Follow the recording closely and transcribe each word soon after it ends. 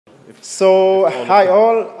So, hi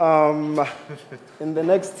all. In the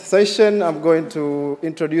next session, I'm going to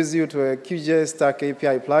introduce you to a QGIS STAC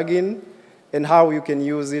API plugin and how you can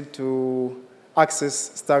use it to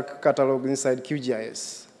access STAC catalog inside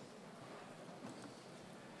QGIS.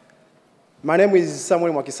 My name is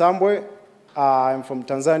Samuel Mwakisambwe. I'm from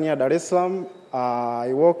Tanzania, Dar es Salaam.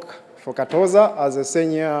 I work for Kartoza as a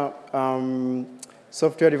senior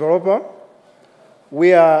software developer.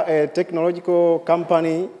 We are a technological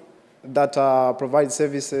company that provides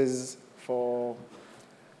services for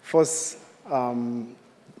FOSS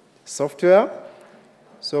software.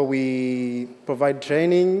 So we provide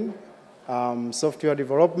training, software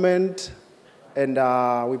development, and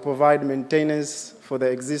we provide maintenance for the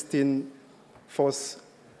existing FOSS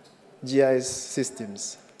GIS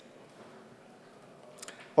systems.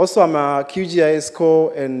 Also, I'm a QGIS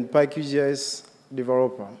core and PyQGIS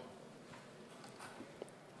developer.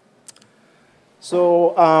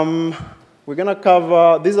 So we're going to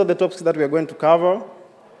cover, these are the topics that we're going to cover.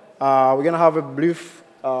 We're going to have a brief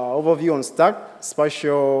overview on STAC,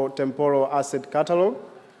 SpatialTemporal Asset Catalog.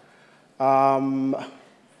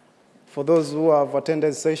 For those who have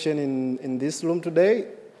attended session in this room today,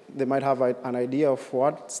 they might have an idea of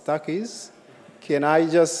what STAC is. Can I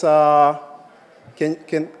just,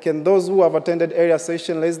 can those who have attended area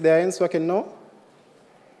session raise their hands so I can know?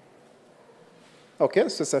 Okay,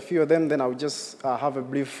 so it's a few of them, then I'll just have a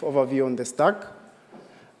brief overview on the STAC.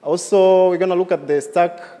 Also, we're going to look at the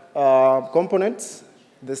STAC components,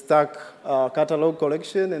 the STAC catalog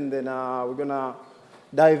collection, and then we're going to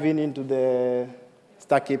dive into the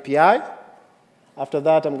STAC API. After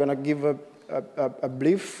that, I'm going to give a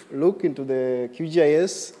brief look into the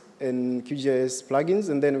QGIS and QGIS plugins,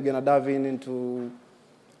 and then we're going to dive into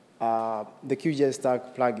the QGIS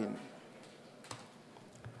STAC plugin.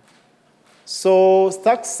 So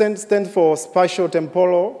STAC stands for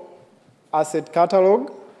SpatialTemporal Asset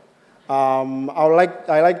Catalog. I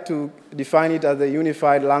like to define it as a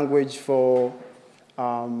unified language for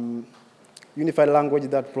unified language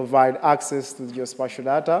that provide access to geospatial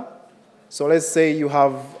data. So let's say you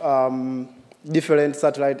have different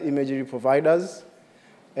satellite imagery providers,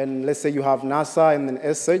 and let's say you have NASA and then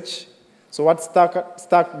SH. So what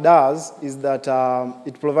STAC does is that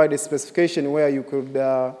it provides a specification where you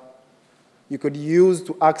could use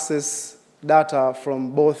to access data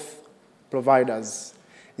from both providers.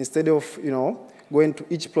 Instead of going to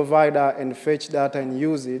each provider and fetch data and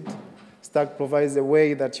use it, STAC provides a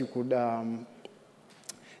way that you could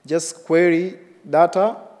just query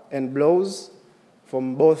data and browse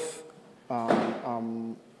from both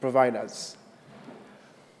providers.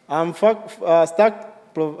 STAC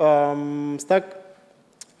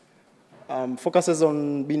focuses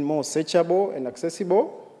on being more searchable and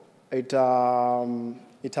accessible. It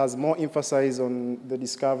has more emphasis on the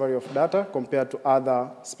discovery of data compared to other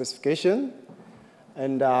specifications.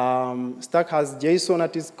 And STAC has JSON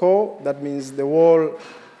at its core. That means the whole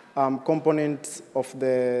components of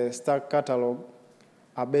the STAC catalog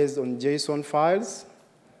are based on JSON files.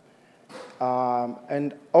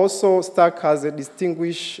 And also, STAC has a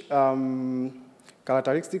distinguished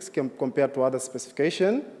characteristics compared to other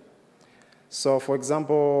specifications. So, for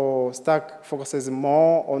example, STAC focuses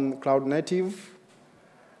more on cloud native,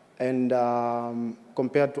 and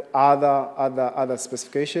compared to other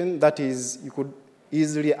specifications, that is, you could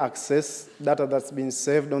easily access data that's been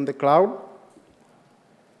saved on the cloud.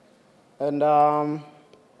 And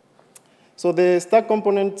so the STAC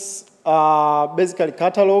components are basically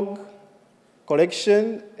catalog,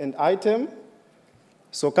 collection, and item.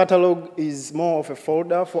 So catalog is more of a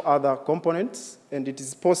folder for other components, and it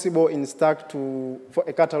is possible in STAC for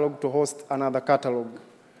a catalog to host another catalog.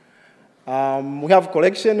 We have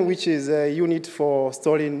collection, which is a unit for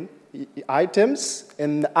storing items,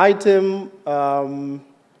 and the item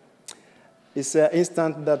is an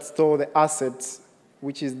instance that stores the assets,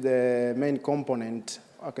 which is the main component.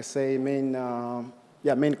 I could say main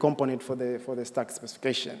component for the STAC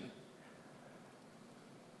specification.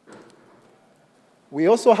 We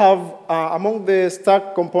also have, among the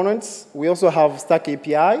STAC components, we also have STAC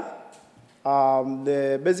API.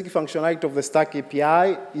 The basic functionality of the STAC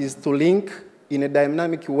API is to link in a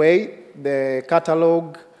dynamic way the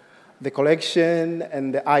catalog, the collection,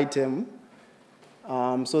 and the item,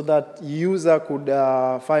 so that user could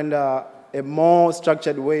find a more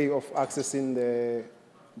structured way of accessing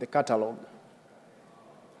the catalog.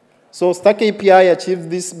 So STAC API achieves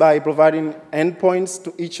this by providing endpoints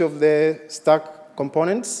to each of the STAC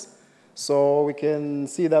components. So we can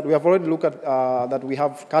see that we have already looked at that we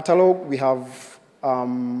have catalog, we have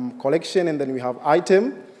collection, and then we have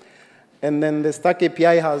item. And then the STAC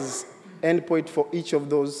API has endpoint for each of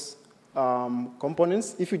those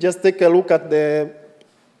components. If you just take a look at the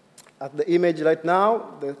image right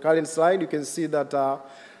now, the current slide, you can see that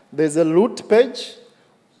there's a root page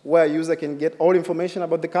where a user can get all information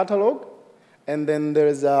about the catalog. And then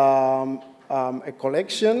there's a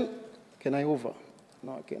collection. Can I hover?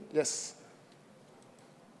 No, I can't. Yes.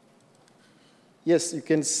 Yes, you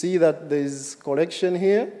can see that there's collection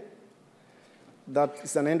here. That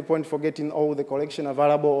is an endpoint for getting all the collection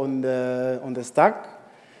available on the stack.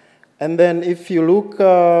 And then if you look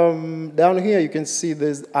down here, you can see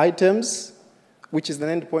there's items, which is an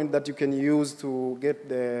endpoint that you can use to get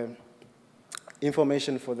the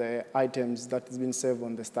information for the items that has been saved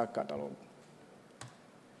on the stack catalog.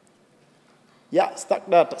 Yeah, stack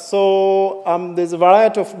data. So there's a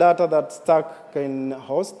variety of data that stack can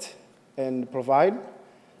host and provide.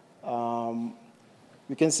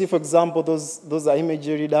 You can see, for example, those are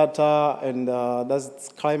imagery data, and that's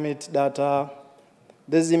climate data.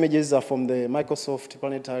 These images are from the Microsoft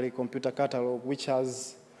Planetary Computer Catalog, which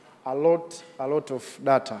has a lot of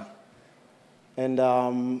data. And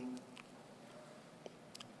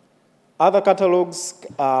other catalogs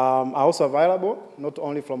are also available, not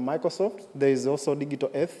only from Microsoft. There is also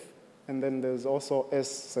Digital Earth, and then there's also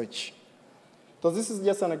S-Search. So this is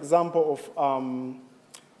just an example of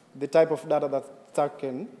the type of data that Stack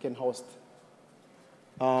can host.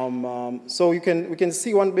 So we can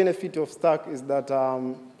see one benefit of Stack is that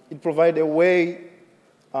it provides a way,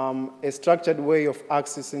 a structured way of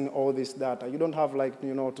accessing all this data. You don't have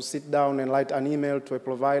to sit down and write an email to a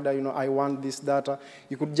provider, I want this data.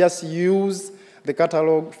 You could just use the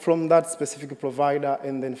catalog from that specific provider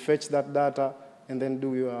and then fetch that data and then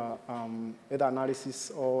do your either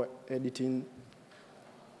analysis or editing.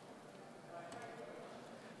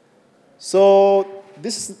 So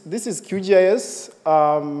this is QGIS,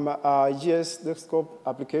 a GIS desktop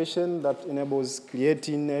application that enables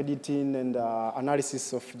creating, editing, and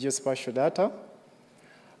analysis of geospatial data.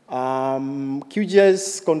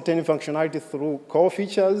 QGIS contains functionality through core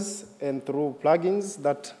features and through plugins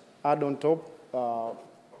that add on top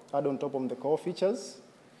of the core features.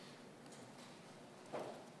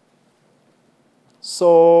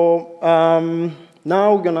 So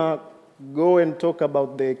now we're gonna go and talk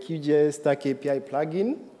about the QGIS STAC API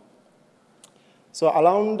plugin. So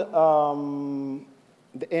around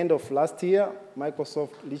the end of last year,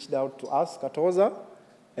 Microsoft reached out to us, Kartoza,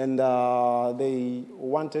 and they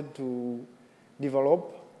wanted to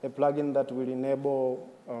develop a plugin that will enable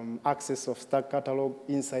access of STAC catalog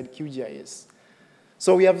inside QGIS.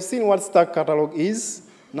 So we have seen what STAC catalog is.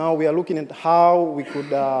 Now we are looking at how we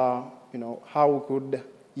could,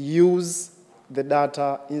 use the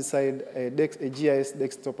data inside a GIS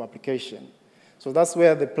desktop application. So that's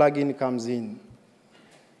where the plugin comes in.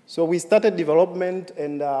 So we started development,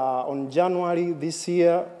 and on January this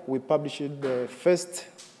year, we published the first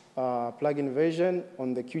plugin version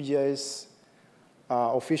on the QGIS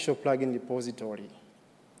official plugin repository.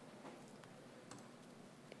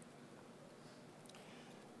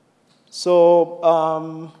 So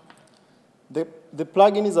the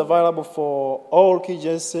plugin is available for all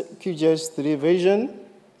QGIS 3 version,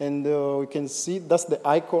 and we can see that's the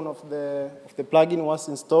icon of the plugin was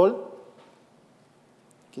installed.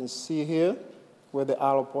 You can see here where the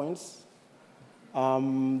arrow points.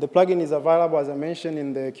 The plugin is available, as I mentioned,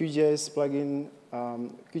 in the QGIS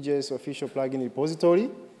QGIS official plugin repository.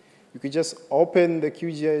 You can just open the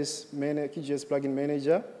QGIS plugin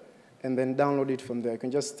manager and then download it from there. You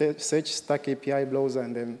can just search STAC API Browser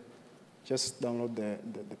and then just download the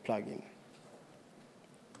plugin.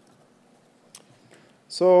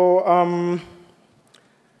 So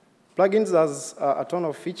plugins has a ton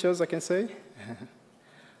of features, I can say.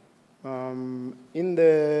 In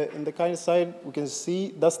the current side, we can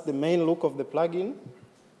see that's the main look of the plugin.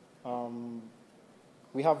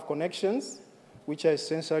 We have connections, which are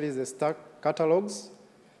essentially the STAC catalogs.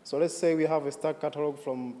 So let's say we have a STAC catalog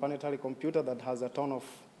from Planetary Computer that has a ton of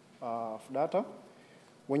data.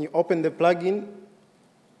 When you open the plugin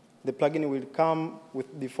will come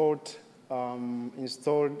with default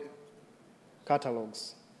installed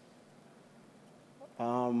catalogs.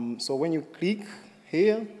 So when you click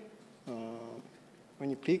here,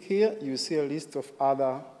 you see a list of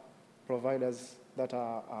other providers that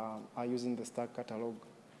are using the STAC catalog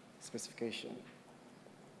specification.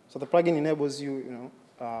 So the plugin enables you,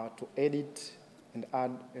 to edit and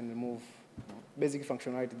add and remove basic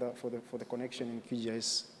functionality for the connection in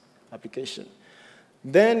QGIS application.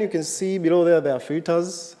 Then you can see below there are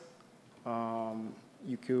filters.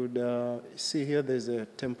 You could see here there's a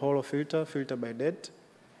temporal filter by date,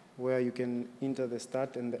 where you can enter the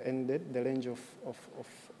start and the end date, the range of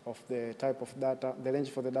the type of data, the range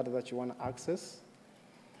for the data that you want to access.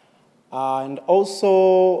 And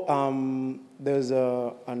also, there's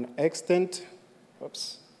an extent.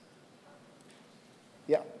 Oops.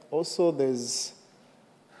 Yeah, also there's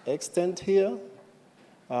extent here,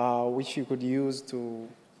 which you could use to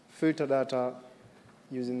filter data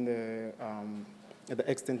using the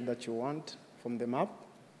extent that you want from the map.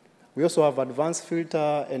 We also have advanced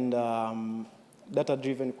filter and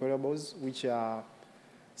data-driven queryable, which are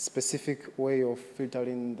specific way of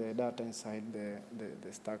filtering the data inside the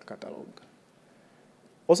STAC catalog.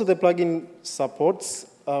 Also, the plugin supports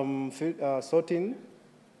sorting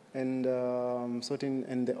and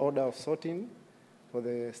the order of sorting for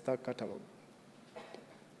the STAC catalog.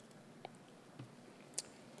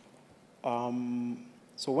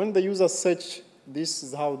 So when the user search, this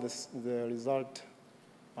is how the result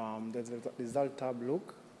tab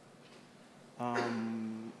look.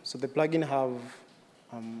 So the plugin have,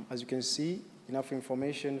 as you can see, enough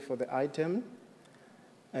information for the item,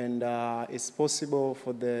 and it's possible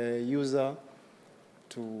for the user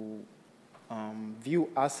to view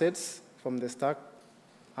assets from the STAC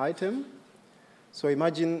item. So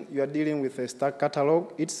imagine you are dealing with a STAC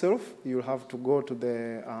catalog itself. You'll have to go to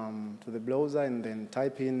the browser and then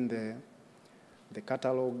type in the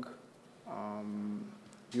catalog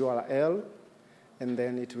URL, and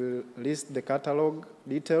then it will list the catalog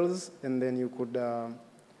details, and then you could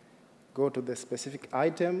go to the specific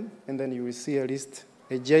item, and then you will see a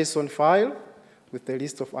JSON file with a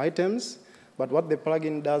list of items. But what the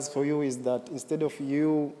plugin does for you is that instead of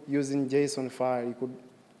you using JSON file, you could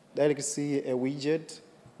directly see a widget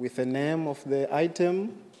with the name of the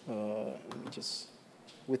item,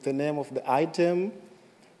 with the name of the item,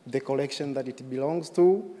 the collection that it belongs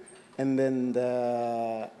to, and then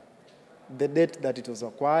the date that it was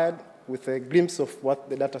acquired, with a glimpse of what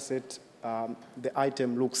the data set, the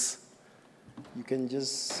item looks. You can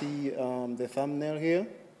just see the thumbnail here.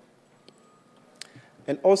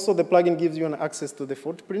 And also the plugin gives you an access to the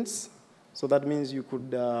footprints. So that means you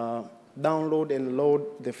could download and load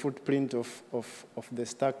the footprint of the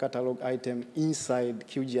STAC catalog item inside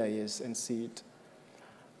QGIS and see it.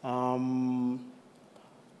 And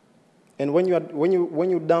when you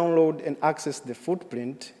download and access the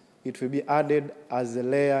footprint, it will be added as a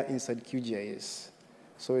layer inside QGIS.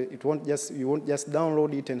 So you won't just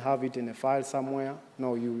download it and have it in a file somewhere.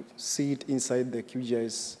 No, you see it inside the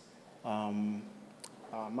QGIS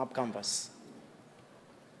map canvas.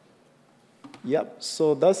 Yep,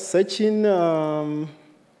 so that's searching. So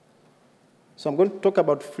I'm going to talk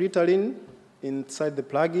about filtering inside the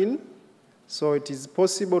plugin. So it is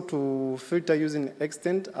possible to filter using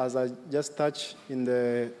extent, as I just touched in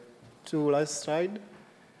the last slide.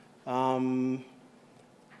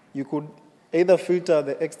 You could either filter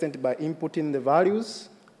the extent by inputting the values,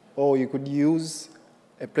 or you could use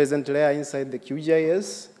a present layer inside the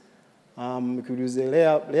QGIS. You could use a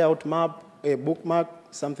layout map, a bookmark,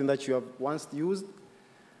 something that you have once used.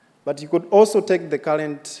 But you could also take the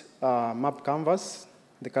current map canvas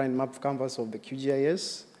of the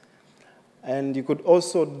QGIS, and you could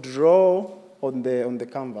also draw on the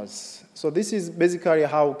canvas. So this is basically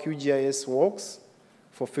how QGIS works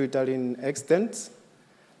for filtering extents.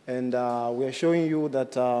 And we are showing you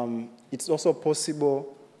that it's also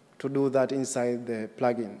possible to do that inside the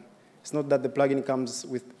plugin. It's not that the plugin comes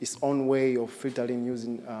with its own way of filtering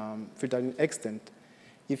using filtering extent.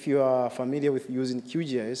 If you are familiar with using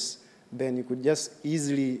QGIS, then you could just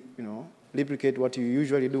easily, replicate what you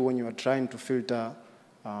usually do when you are trying to filter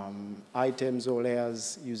items or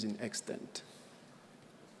layers using extent.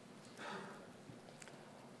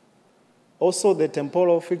 Also, the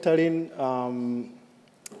temporal filtering,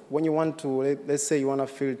 when you want to, let's say you want to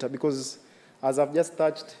filter, because as I've just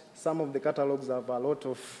touched, some of the catalogs have a lot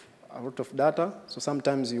of data, so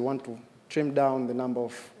sometimes you want to trim down the number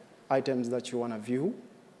of items that you want to view.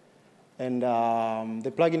 And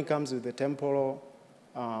the plugin comes with the temporal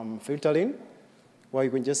filtering, where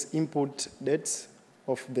you can just input dates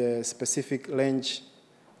of the specific range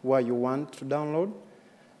where you want to download.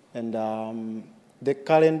 And the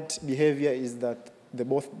current behavior is that the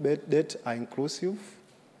both dates are inclusive.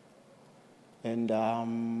 And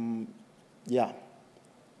yeah.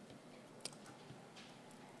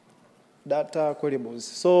 Data queryable.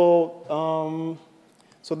 So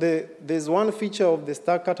there's one feature of the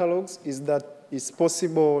STAC catalogs is that it's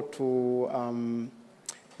possible to,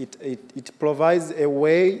 it provides a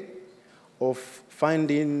way of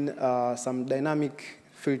finding some dynamic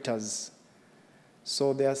filters.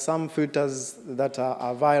 So there are some filters that are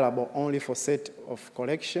available only for set of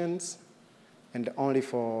collections and only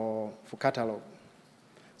for catalog.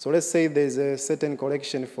 So let's say there's a certain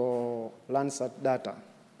collection for Landsat data.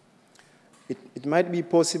 It might be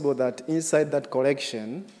possible that inside that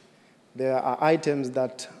collection, there are items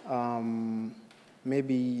that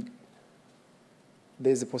maybe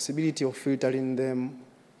there's a possibility of filtering them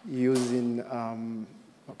using,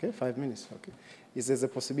 okay, 5 minutes, okay. There's a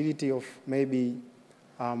possibility of maybe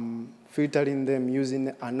filtering them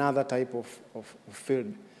using another type of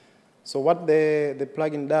field. So what the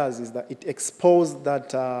plugin does is that it exposes that,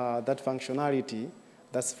 that functionality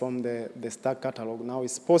that's from the STAC catalog. Now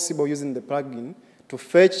it's possible using the plugin to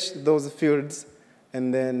fetch those fields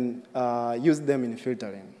and then use them in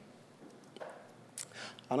filtering.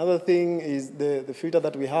 Another thing is the filter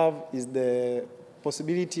that we have is the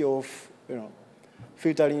possibility of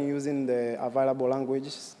filtering using the available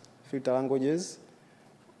languages, filter languages,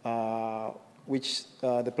 which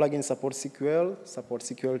the plugin supports SQL,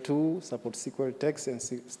 supports SQL2, supports SQL text, and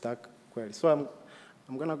STAC query. So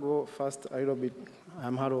I'm going to go fast a little bit.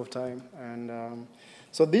 I'm out of time. And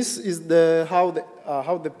so this is how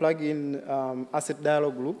the plugin asset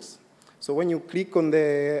dialog looks. So when you click on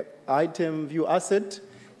the item view asset,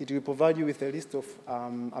 it will provide you with a list of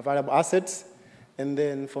available assets. And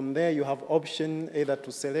then from there, you have option either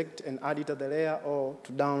to select and add it to the layer or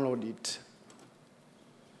to download it.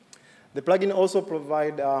 The plugin also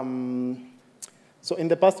provides, so in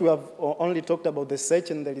the past we have only talked about the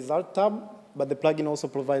search and the result tab, but the plugin also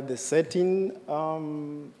provides the setting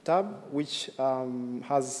tab, which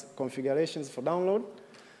has configurations for download.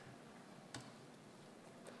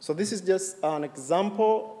 So this is just an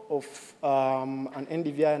example of an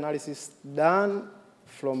NDVI analysis done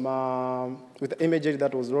from, with the imagery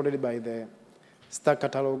that was loaded by the STAC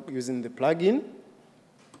catalog using the plugin.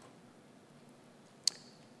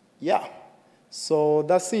 Yeah, so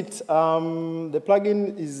that's it. The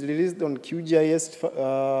plugin is released on QGIS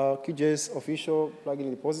official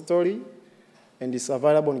plugin repository, and it's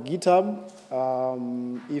available on GitHub.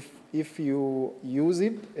 If you use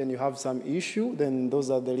it and you have some issue, then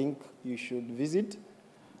those are the links you should visit.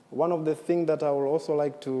 One of the things that I would also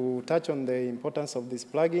like to touch on the importance of this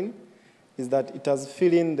plugin is that it has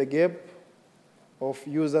filled in the gap of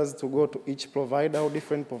users to go to each provider or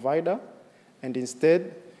different provider, and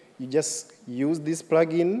instead, you just use this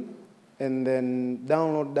plugin and then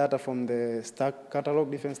download data from the STAC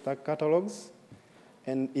catalog, different STAC catalogs,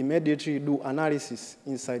 and immediately do analysis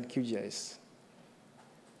inside QGIS.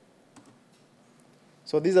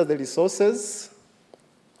 So these are the resources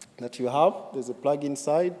that you have. There's a plugin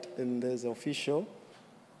site and there's official.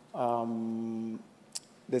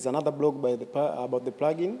 There's another blog about the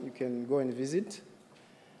plugin you can go and visit.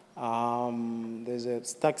 There's a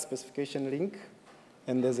STAC specification link.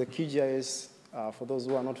 And there's a QGIS for those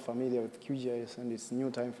who are not familiar with QGIS, and it's new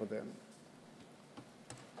time for them.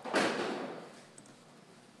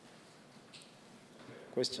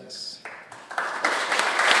 Questions?